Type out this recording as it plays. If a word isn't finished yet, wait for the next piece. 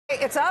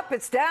It's up,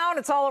 it's down,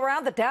 it's all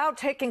around. The Dow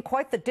taking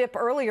quite the dip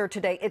earlier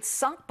today. It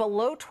sunk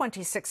below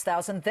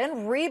 26,000,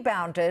 then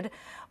rebounded.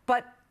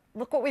 But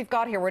look what we've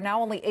got here. We're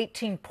now only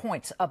 18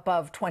 points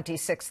above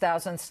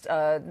 26,000.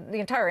 The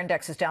entire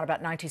index is down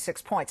about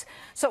 96 points.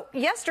 So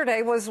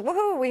yesterday was,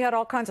 woohoo, we had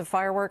all kinds of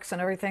fireworks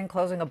and everything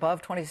closing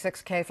above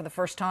 26K for the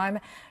first time.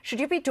 Should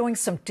you be doing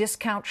some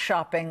discount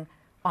shopping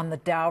on the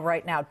Dow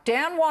right now?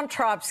 Dan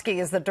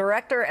Wantrobski is the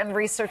director and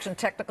research and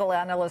technical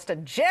analyst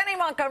at Janney,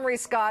 Montgomery,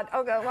 Scott.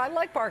 Oh, I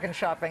like bargain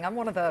shopping. I'm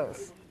one of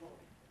those.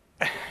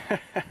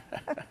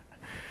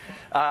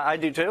 I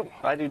do too.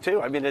 I do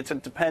too. I mean, it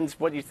depends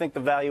what you think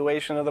the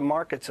valuation of the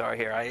markets are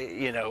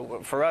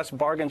here. For us,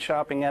 bargain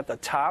shopping at the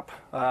top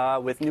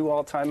with new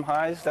all-time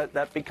highs,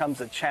 that becomes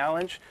a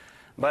challenge.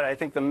 But I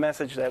think the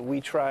message that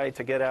we try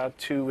to get out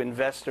to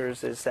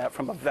investors is that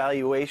from a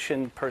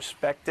valuation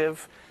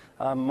perspective,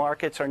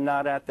 markets are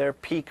not at their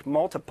peak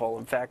multiple.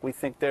 In fact, we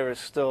think there is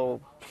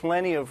still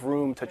plenty of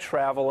room to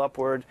travel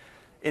upward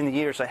in the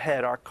years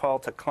ahead. Our call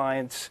to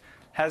clients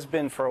has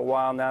been for a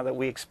while now that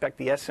we expect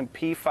the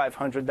S&P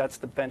 500, that's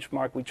the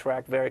benchmark we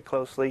track very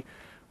closely,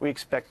 we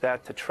expect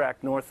that to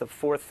track north of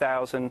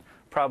 4,000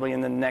 probably in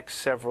the next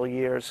several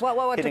years. Well,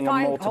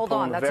 hold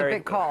on, that's a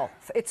big call.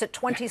 It's at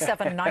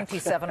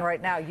 27.97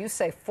 right now. You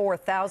say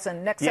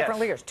 4,000 next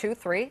several years, 2,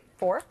 3,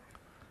 4?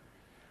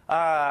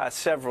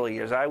 Several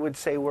years. I would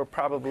say we're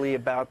probably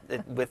about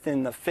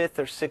within the fifth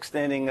or sixth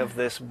inning of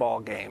this ball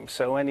game.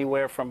 So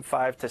anywhere from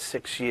 5 to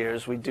 6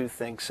 years, we do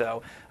think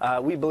so.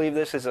 We believe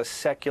this is a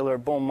secular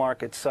bull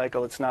market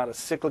cycle. It's not a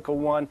cyclical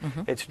one.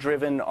 It's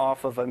driven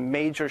off of a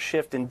major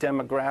shift in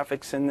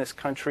demographics in this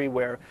country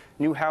where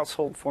new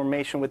household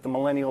formation with the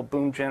millennial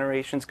boom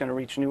generation is going to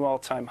reach new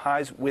all-time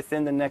highs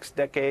within the next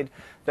decade.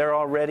 They're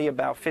already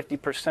about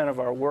 50% of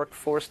our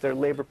workforce. Their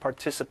labor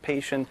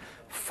participation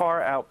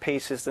far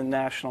outpaces the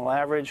national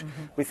average.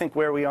 We think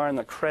where we are in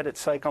the credit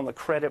cycle, in the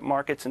credit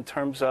markets in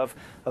terms of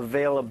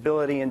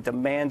availability and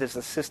demand, is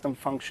the system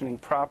functioning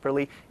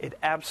properly? It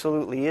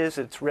absolutely is.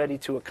 It's ready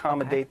to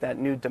accommodate that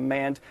new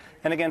demand.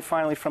 And again,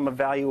 finally, from a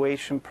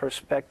valuation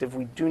perspective,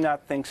 we do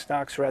not think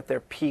stocks are at their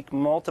peak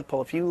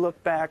multiple. If you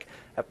look back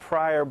at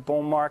prior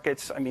bull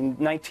markets, I mean,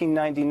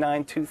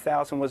 1999,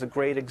 2000 was a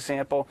great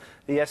example.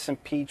 The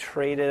S&P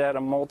traded at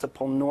a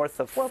multiple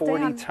north of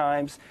 40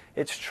 times.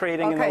 It's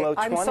trading in the low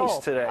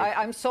 20s today.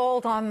 I'm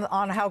sold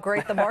on how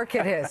great the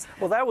market is.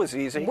 Well, that was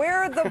easy. Where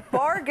are the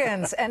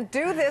bargains? And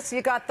do this.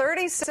 You got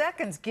 30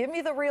 seconds. Give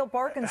me the real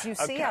bargains you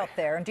see out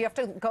there. And do you have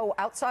to go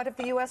outside of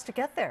the U.S. to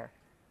get there?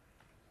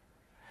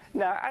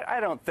 No, I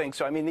don't think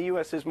so. I mean, the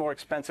U.S. is more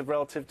expensive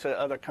relative to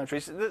other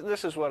countries.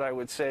 This is what I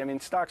would say. I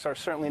mean, stocks are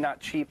certainly not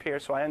cheap here,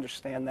 so I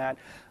understand that.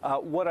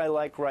 What I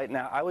like right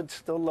now, I would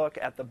still look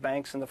at the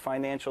banks and the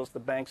financials, the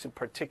banks in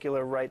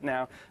particular right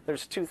now.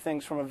 There's two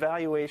things from a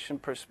valuation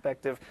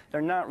perspective.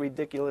 They're not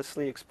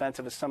ridiculously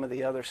expensive as some of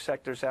the other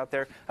sectors out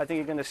there. I think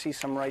you're going to see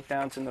some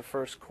write-downs in the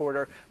first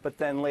quarter, but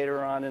then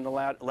later on in the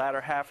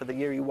latter half of the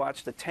year, you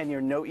watch the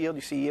 10-year note yield.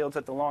 You see yields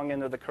at the long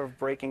end of the curve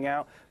breaking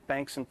out.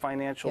 Banks and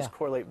financials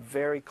correlate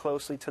very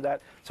closely to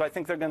that. So I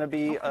think they're going to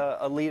be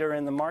a leader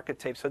in the market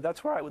tape. So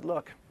that's where I would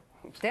look.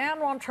 Dan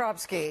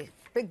Wantrobski,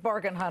 big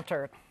bargain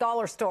hunter,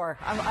 dollar store.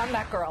 I'm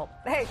that girl.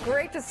 Hey,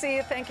 great to see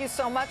you. Thank you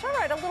so much. All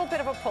right, a little bit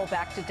of a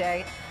pullback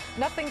today.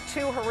 Nothing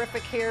too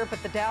horrific here,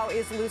 but the Dow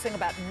is losing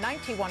about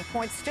 91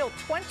 points, still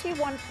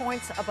 21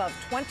 points above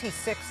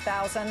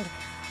 26,000.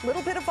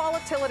 Little bit of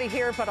volatility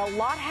here, but a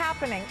lot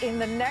happening in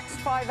the next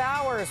 5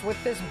 hours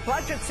with this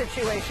budget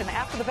situation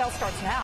after the bell starts now.